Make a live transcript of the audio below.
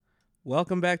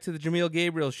Welcome back to the Jameel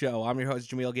Gabriel Show. I'm your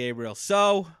host, Jameel Gabriel.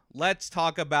 So, let's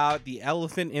talk about the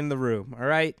elephant in the room, all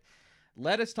right?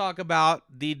 Let us talk about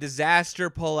the disaster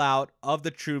pullout of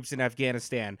the troops in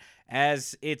Afghanistan,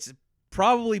 as it's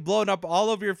probably blown up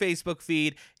all over your Facebook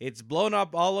feed. It's blown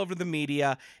up all over the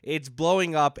media. It's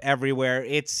blowing up everywhere.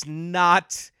 It's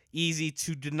not easy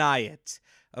to deny it,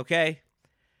 okay?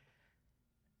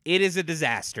 It is a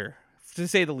disaster, to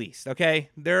say the least, okay?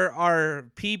 There are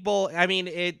people,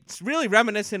 it's really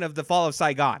reminiscent of the fall of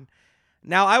Saigon.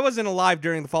 Now, I wasn't alive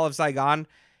during the fall of Saigon,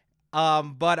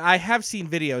 but I have seen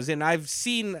videos, and I've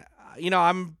seen,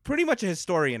 I'm pretty much a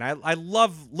historian. I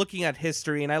love looking at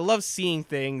history, and I love seeing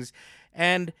things,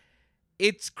 and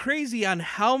it's crazy on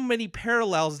how many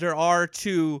parallels there are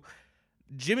to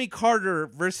Jimmy Carter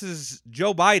versus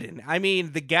Joe Biden. I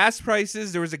mean, the gas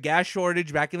prices, there was a gas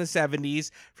shortage back in the 70s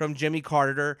from Jimmy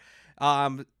Carter.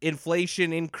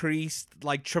 Inflation increased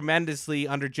like tremendously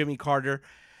under Jimmy Carter.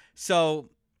 So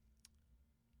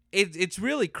it's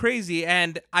really crazy.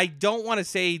 And I don't want to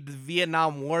say the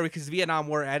Vietnam War, because the Vietnam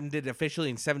War ended officially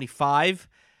in 75,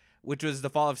 which was the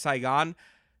fall of Saigon.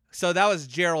 So that was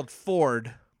Gerald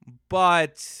Ford.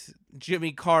 But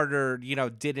Jimmy Carter,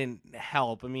 didn't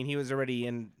help. I mean, he was already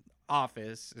in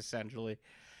office, essentially.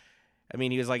 I mean,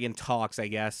 he was like in talks, I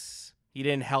guess. He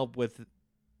didn't help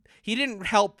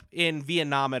in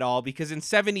Vietnam at all, because in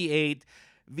 78,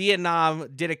 Vietnam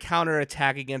did a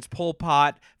counterattack against Pol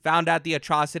Pot, found out the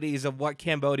atrocities of what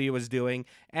Cambodia was doing,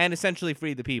 and essentially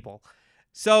freed the people.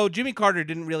 So Jimmy Carter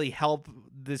didn't really help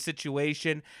the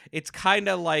situation. It's kind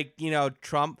of like,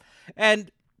 Trump.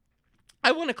 And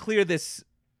I want to clear this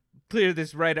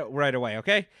right away,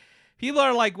 okay? People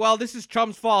are like, well, this is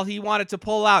Trump's fault. He wanted to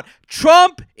pull out.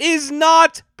 Trump is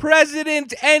not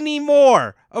president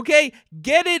anymore, okay?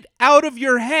 Get it out of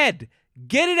your head.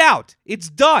 Get it out. It's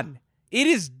done. It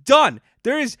is done.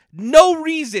 There is no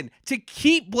reason to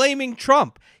keep blaming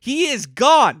Trump. He is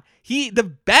gone.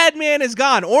 The bad man is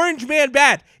gone. Orange man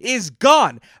bad is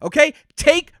gone. Okay?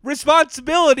 Take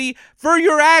responsibility for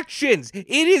your actions. It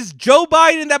is Joe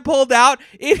Biden that pulled out.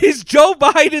 It is Joe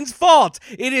Biden's fault.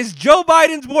 It is Joe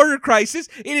Biden's border crisis.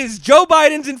 It is Joe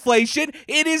Biden's inflation.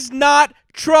 It is not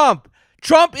Trump.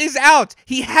 Trump is out.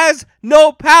 He has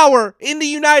no power in the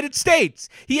United States.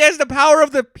 He has the power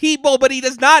of the people, but he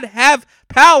does not have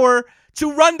power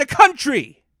to run the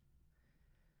country.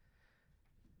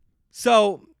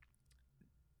 So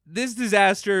this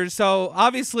disaster, so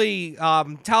obviously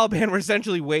Taliban were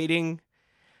essentially waiting.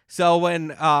 So when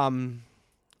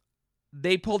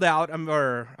they pulled out,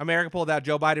 or America pulled out,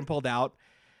 Joe Biden pulled out,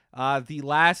 the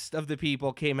last of the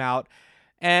people came out,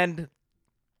 and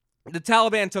the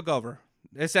Taliban took over.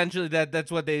 Essentially,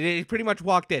 that's what they pretty much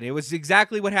walked in. It was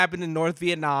exactly what happened in North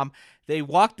Vietnam. They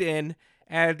walked in,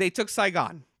 and they took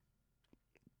Saigon.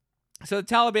 So the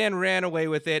Taliban ran away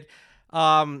with it.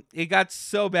 It got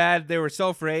so bad, they were so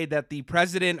afraid that the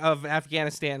president of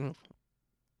Afghanistan,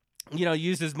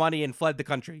 used his money and fled the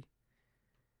country.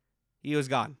 He was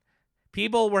gone.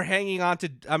 People were hanging on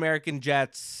to American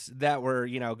jets that were,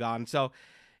 gone. So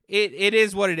it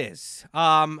is what it is.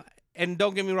 And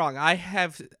don't get me wrong, I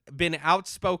have been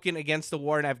outspoken against the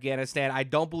war in Afghanistan. I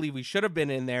don't believe we should have been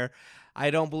in there.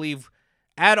 I don't believe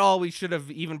at all we should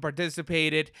have even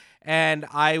participated, and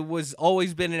I was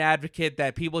always been an advocate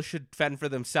that people should fend for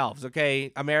themselves,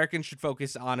 okay? Americans should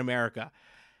focus on America.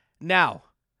 Now,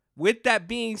 with that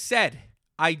being said,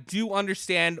 I do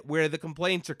understand where the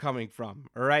complaints are coming from,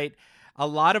 all right? A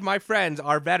lot of my friends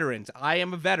are veterans. I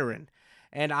am a veteran,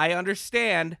 and I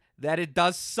understand that it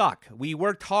does suck. We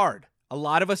worked hard. A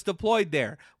lot of us deployed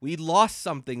there. We lost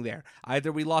something there.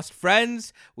 Either we lost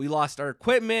friends, we lost our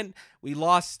equipment, we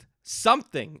lost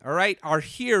something, all right? Our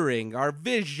hearing, our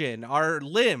vision, our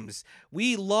limbs.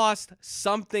 We lost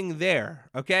something there,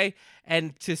 okay?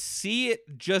 And to see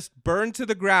it just burn to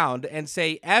the ground and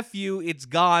say, F you, it's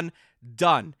gone,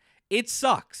 done. It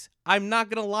sucks. I'm not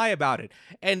going to lie about it.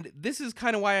 And this is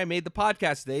kind of why I made the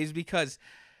podcast today, is because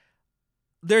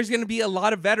there's going to be a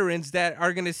lot of veterans that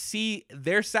are going to see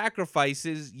their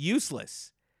sacrifices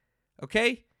useless,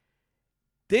 okay?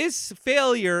 This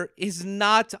failure is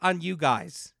not on you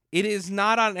guys. It is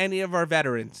not on any of our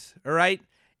veterans, all right?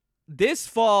 This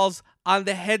falls on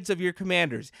the heads of your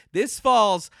commanders. This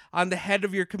falls on the head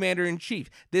of your commander-in-chief.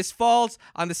 This falls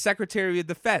on the Secretary of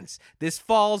Defense. This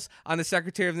falls on the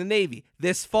Secretary of the Navy.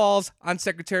 This falls on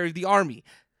Secretary of the Army.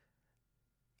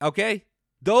 Okay?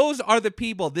 Those are the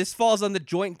people. This falls on the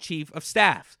Joint Chief of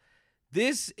Staff.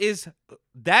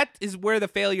 That is where the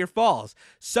failure falls.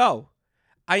 So,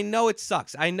 I know it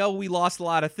sucks. I know we lost a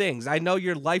lot of things. I know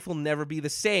your life will never be the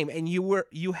same. And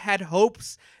you had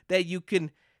hopes that you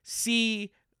can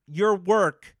see your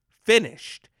work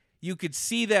finished. You could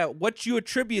see that what you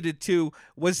attributed to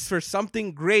was for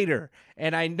something greater.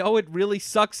 And I know it really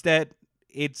sucks that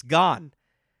it's gone.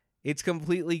 It's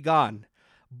completely gone.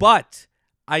 But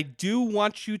I do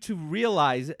want you to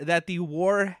realize that the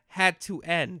war had to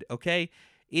end, okay?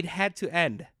 It had to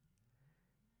end.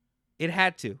 It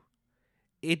had to.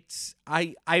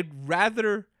 I'd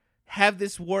rather have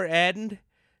this war end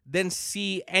than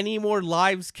see any more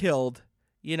lives killed,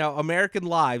 American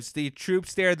lives, the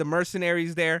troops there, the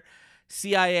mercenaries there,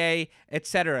 CIA,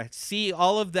 etc. See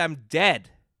all of them dead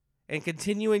and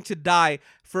continuing to die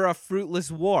for a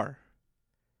fruitless war.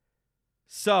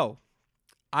 So,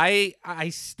 I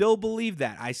still believe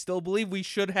that. I still believe we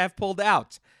should have pulled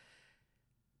out.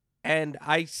 And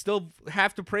I still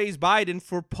have to praise Biden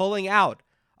for pulling out.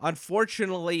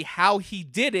 Unfortunately, how he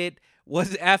did it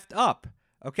was effed up.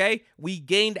 Okay? We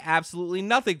gained absolutely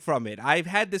nothing from it. I've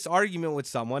had this argument with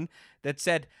someone that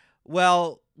said,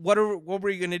 well, what were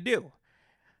you going to do?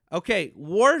 Okay,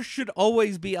 war should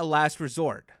always be a last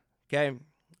resort. Okay?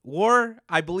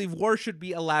 I believe war should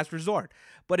be a last resort.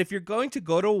 But if you're going to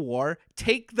go to war,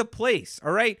 take the place,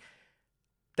 all right?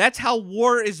 That's how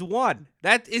war is won.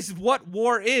 That is what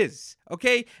war is,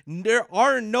 okay? There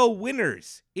are no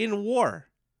winners in war.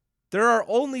 There are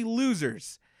only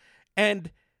losers.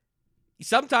 And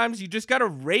sometimes you just got to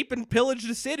rape and pillage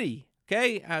the city,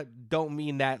 okay? I don't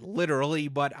mean that literally,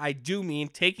 but I do mean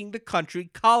taking the country,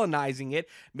 colonizing it,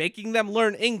 making them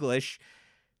learn English,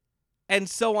 and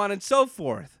so on and so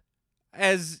forth.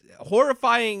 As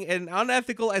horrifying and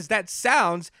unethical as that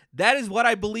sounds, that is what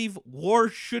I believe war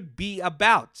should be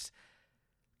about.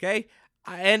 Okay?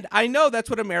 And I know that's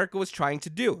what America was trying to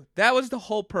do. That was the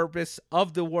whole purpose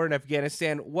of the war in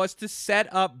Afghanistan, was to set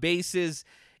up bases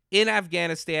in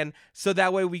Afghanistan so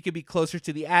that way we could be closer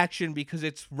to the action, because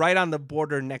it's right on the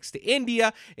border next to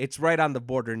India, it's right on the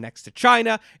border next to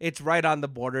China, it's right on the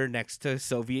border next to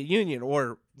Soviet Union,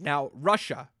 or now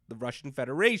Russia, the Russian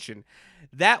Federation.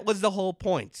 That was the whole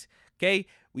point, okay?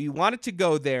 We wanted to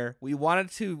go there. We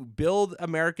wanted to build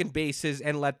American bases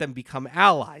and let them become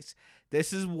allies.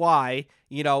 This is why,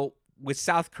 with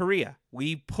South Korea,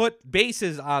 we put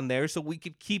bases on there so we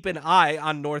could keep an eye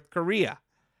on North Korea.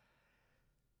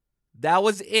 That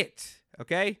was it,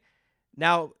 okay?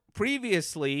 Now,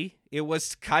 previously, it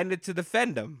was kind of to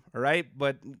defend them, all right?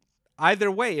 But either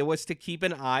way, it was to keep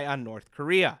an eye on North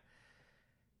Korea.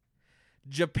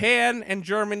 Japan and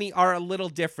Germany are a little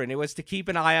different. It was to keep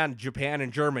an eye on Japan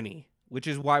and Germany, which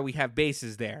is why we have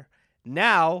bases there.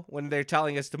 Now, when they're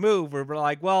telling us to move, we're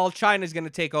like, well, China's going to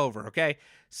take over, okay?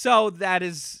 So that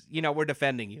is, we're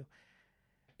defending you.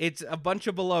 It's a bunch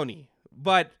of baloney.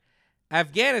 But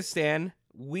Afghanistan,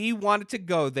 we wanted to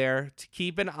go there to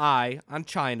keep an eye on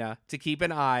China, to keep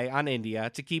an eye on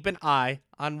India, to keep an eye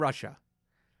on Russia.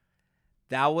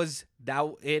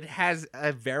 It has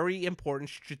a very important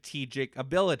strategic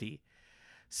ability.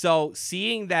 So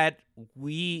seeing that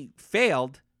we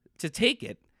failed to take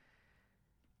it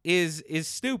is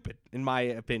stupid, in my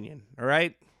opinion. All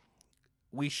right.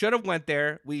 We should have went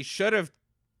there. We should have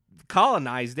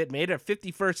colonized it, made it a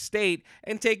 51st state,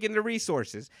 and taken the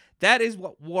resources. That is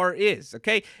what war is.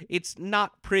 Okay. It's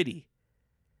not pretty.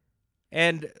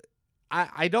 And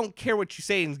I don't care what you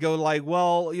say and go like,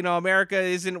 well, America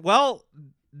isn't. Well,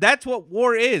 that's what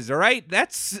war is, all right?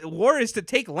 War is to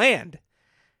take land.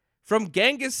 From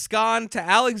Genghis Khan to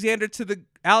Alexander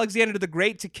the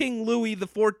Great to King Louis the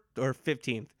 14th or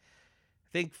 15th.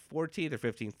 I think 14th or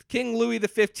 15th. King Louis the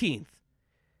 15th.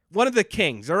 One of the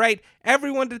kings, all right?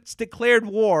 Everyone that's declared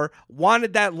war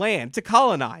wanted that land to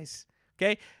colonize,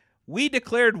 okay? We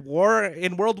declared war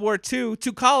in World War II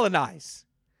to colonize.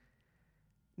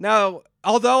 Now,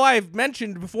 although I've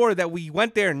mentioned before that we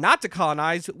went there not to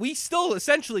colonize, we still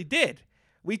essentially did.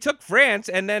 We took France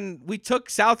and then we took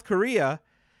South Korea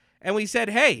and we said,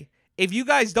 hey, if you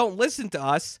guys don't listen to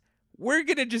us, we're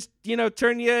going to just,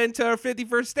 turn you into our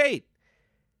 51st state.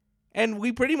 And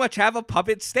we pretty much have a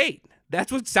puppet state.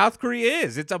 That's what South Korea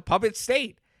is. It's a puppet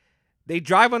state. They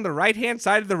drive on the right-hand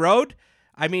side of the road.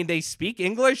 I mean, they speak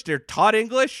English. They're taught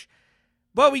English.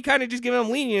 But we kind of just give them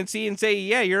leniency and say,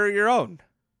 yeah, you're your own.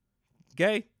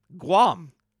 Okay,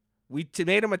 Guam, we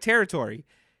made them a territory.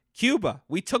 Cuba,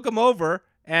 we took them over,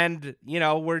 and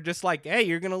we're just like, hey,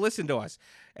 you're gonna listen to us.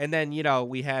 And then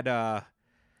we had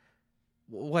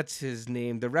what's his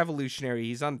name? The revolutionary.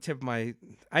 He's on the tip of my.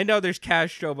 I know there's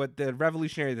Castro, but the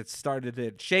revolutionary that started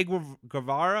it, Che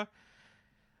Guevara,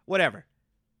 whatever.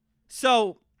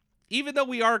 So even though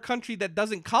we are a country that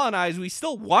doesn't colonize, we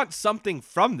still want something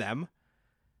from them.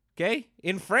 Okay,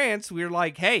 in France, we're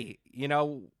like, hey,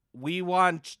 we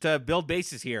want to build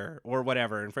bases here or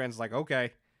whatever. And France is like,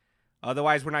 okay.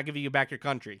 Otherwise, we're not giving you back your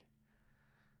country.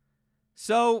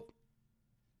 So,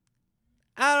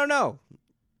 I don't know.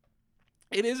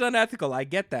 It is unethical. I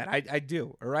get that. I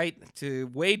do. All right. To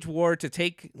wage war, to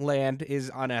take land is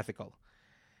unethical.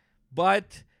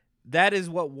 But that is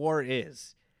what war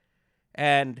is.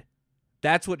 And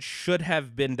that's what should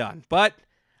have been done. But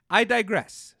I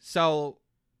digress. So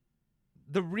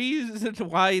the reason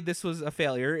why this was a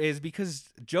failure is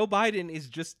because Joe Biden is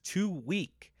just too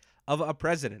weak of a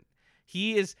president.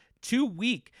 He is too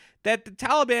weak that the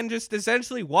Taliban just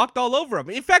essentially walked all over him.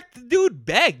 In fact, the dude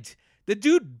begged. The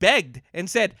dude begged and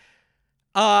said,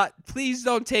 please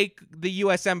don't take the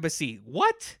U.S. Embassy.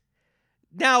 What?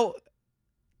 Now,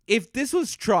 if this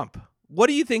was Trump, what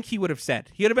do you think he would have said?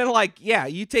 He would have been like, yeah,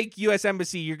 you take U.S.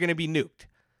 Embassy, you're going to be nuked.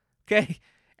 Okay?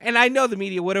 And I know the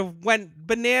media would have went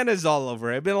bananas all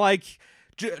over it. Been like,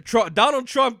 Donald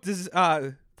Trump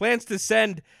plans to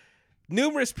send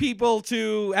numerous people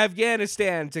to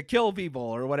Afghanistan to kill people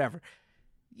or whatever.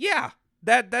 Yeah,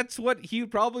 that's what he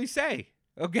would probably say.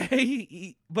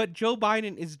 Okay, but Joe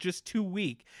Biden is just too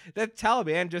weak. The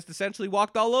Taliban just essentially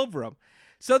walked all over him.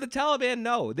 So the Taliban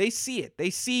know. They see it. They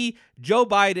see Joe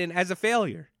Biden as a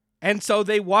failure. And so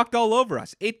they walked all over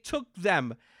us. It took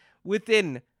them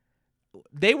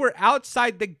they were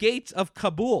outside the gates of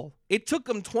Kabul. It took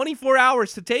them 24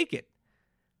 hours to take it.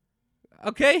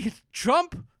 Okay,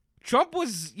 Trump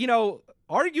was,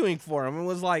 arguing for him and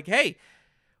was like, hey,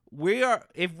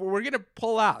 if we're going to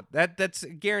pull out, that's a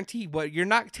guarantee, but you're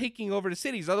not taking over the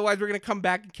cities. Otherwise, we're going to come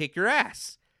back and kick your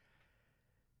ass.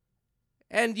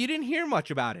 And you didn't hear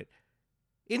much about it.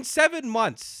 In 7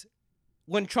 months,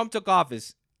 when Trump took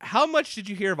office, how much did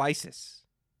you hear of ISIS?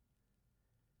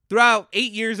 Throughout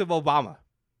 8 years of Obama.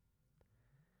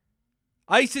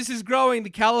 ISIS is growing, the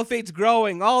caliphate's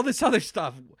growing, all this other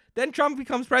stuff. Then Trump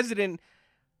becomes president.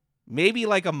 Maybe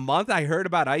like a month I heard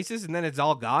about ISIS and then it's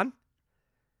all gone.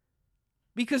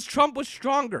 Because Trump was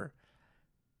stronger.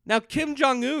 Now, Kim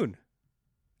Jong-un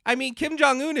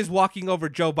is walking over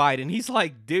Joe Biden. He's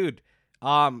like, dude,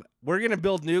 we're going to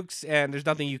build nukes and there's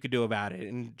nothing you could do about it.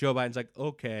 And Joe Biden's like,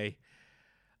 okay.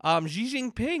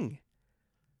 Xi Jinping.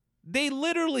 They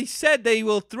literally said they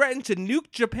will threaten to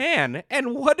nuke Japan.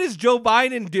 And what does Joe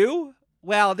Biden do?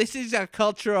 Well, this is a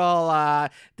cultural,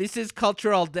 it's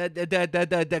cultural,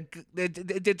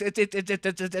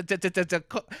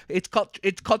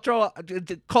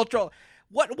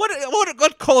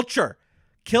 what culture?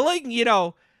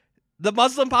 Killing, the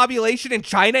Muslim population in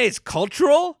China is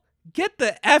cultural? Get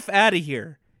the F out of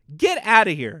here. Get out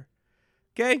of here.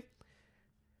 Okay?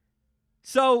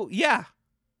 So, yeah.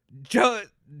 Xi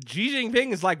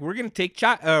Jinping is like, we're going to take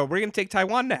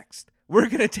Taiwan next. We're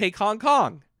going to take Hong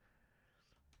Kong.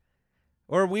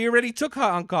 Or we already took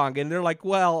Hong Kong, and they're like,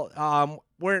 well,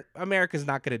 America's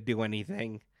not going to do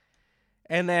anything.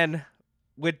 And then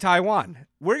with Taiwan,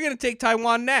 we're going to take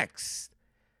Taiwan next.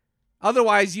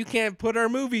 Otherwise, you can't put our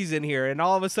movies in here. And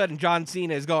all of a sudden, John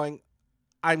Cena is going,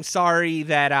 I'm sorry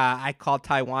that I called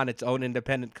Taiwan its own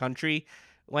independent country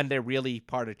when they're really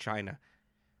part of China.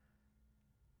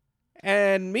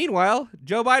 And meanwhile,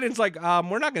 Joe Biden's like,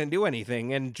 we're not going to do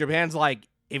anything. And Japan's like,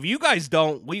 if you guys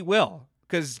don't, we will.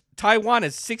 Because Taiwan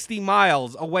is 60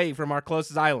 miles away from our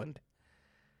closest island.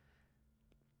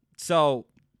 So,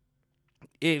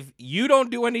 if you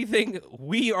don't do anything,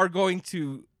 we are going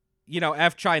to,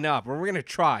 F China up. Or we're going to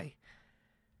try.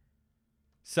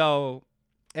 So,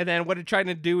 and then what did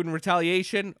China do in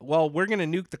retaliation? Well, we're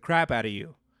going to nuke the crap out of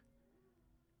you.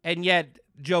 And yet,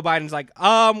 Joe Biden's like,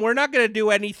 we're not going to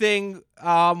do anything.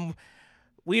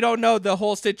 We don't know the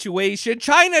whole situation.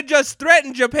 China just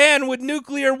threatened Japan with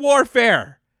nuclear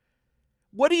warfare.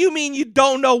 What do you mean you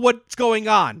don't know what's going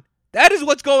on? That is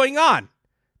what's going on.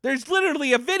 There's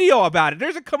literally a video about it.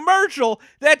 There's a commercial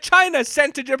that China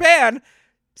sent to Japan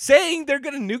saying they're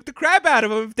going to nuke the crap out of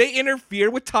them if they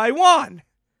interfere with Taiwan.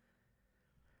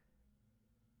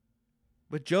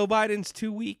 But Joe Biden's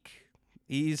too weak.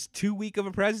 He's too weak of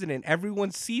a president.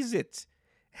 Everyone sees it.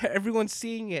 Everyone's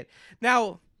seeing it.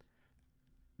 Now,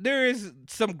 there is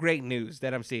some great news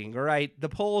that I'm seeing, all right? The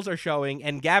polls are showing,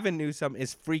 and Gavin Newsom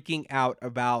is freaking out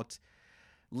about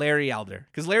Larry Elder,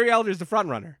 because Larry Elder is the front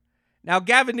runner. Now,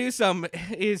 Gavin Newsom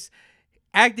is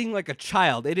acting like a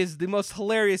child. It is the most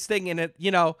hilarious thing in it.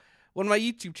 When my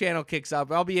YouTube channel kicks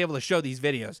up, I'll be able to show these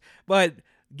videos. But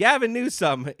Gavin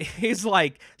Newsom is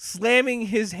like slamming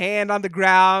his hand on the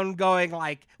ground, going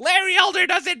like, Larry Elder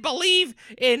doesn't believe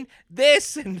in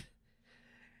this, and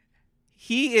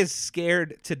he is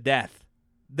scared to death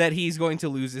that he's going to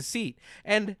lose his seat.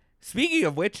 And speaking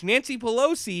of which, Nancy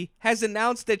Pelosi has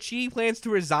announced that she plans to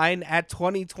resign at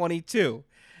 2022.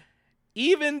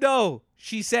 Even though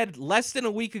She said less than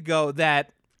a week ago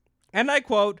that, and I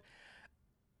quote,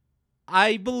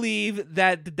 "I believe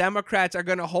that the Democrats are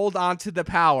going to hold on to the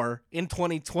power in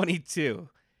 2022.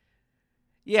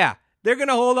 Yeah, they're going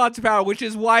to hold on to power, which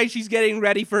is why she's getting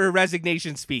ready for her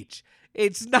resignation speech.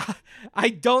 It's not, I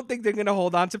don't think they're going to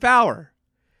hold on to power.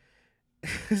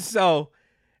 So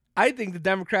I think the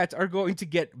Democrats are going to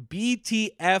get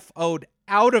BTFO'd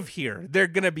out of here. They're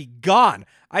going to be gone.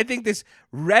 I think this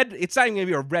it's not even going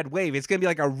to be a red wave. It's going to be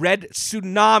like a red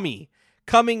tsunami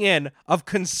coming in of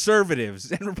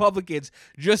conservatives and Republicans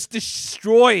just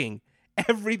destroying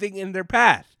everything in their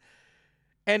path.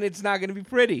 And it's not going to be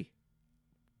pretty.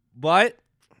 But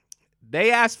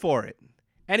they asked for it.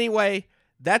 Anyway,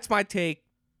 that's my take.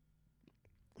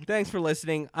 Thanks for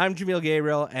listening. I'm Jamil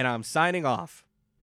Gabriel, and I'm signing off.